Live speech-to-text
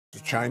The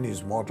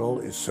Chinese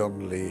model is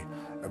certainly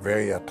a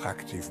very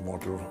attractive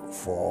model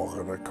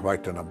for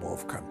quite a number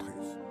of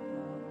countries.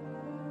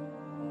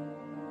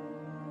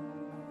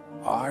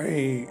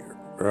 I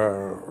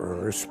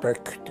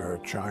respect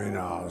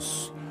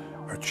China's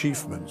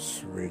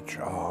achievements, which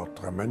are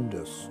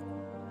tremendous.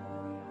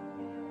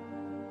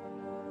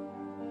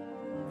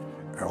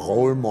 A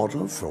role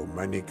model for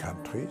many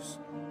countries.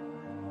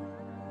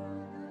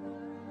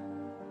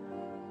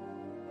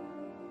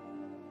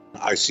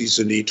 I see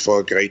the need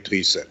for a great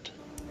reset.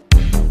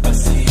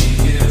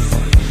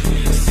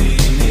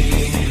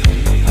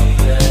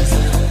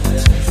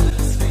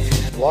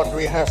 What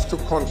we have to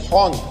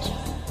confront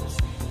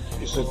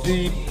is a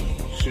deep,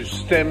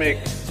 systemic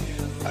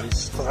and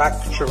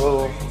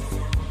structural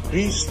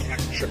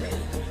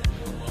restructuring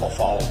of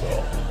our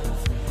world.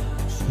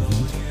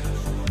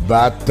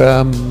 But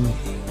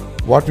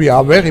what we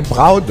are very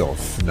proud of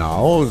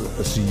now,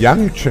 the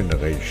young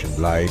generation,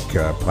 like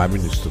Prime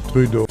Minister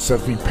Trudeau, is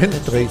that we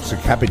penetrate the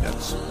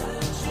cabinets.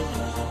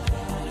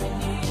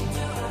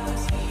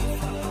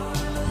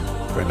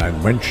 When I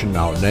mention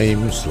now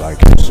names like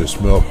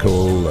Mrs.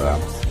 Merkel,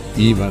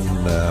 even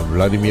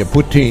Vladimir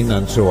Putin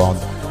and so on,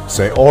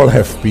 they all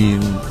have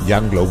been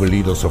young global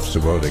leaders of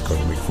the World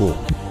Economic Forum.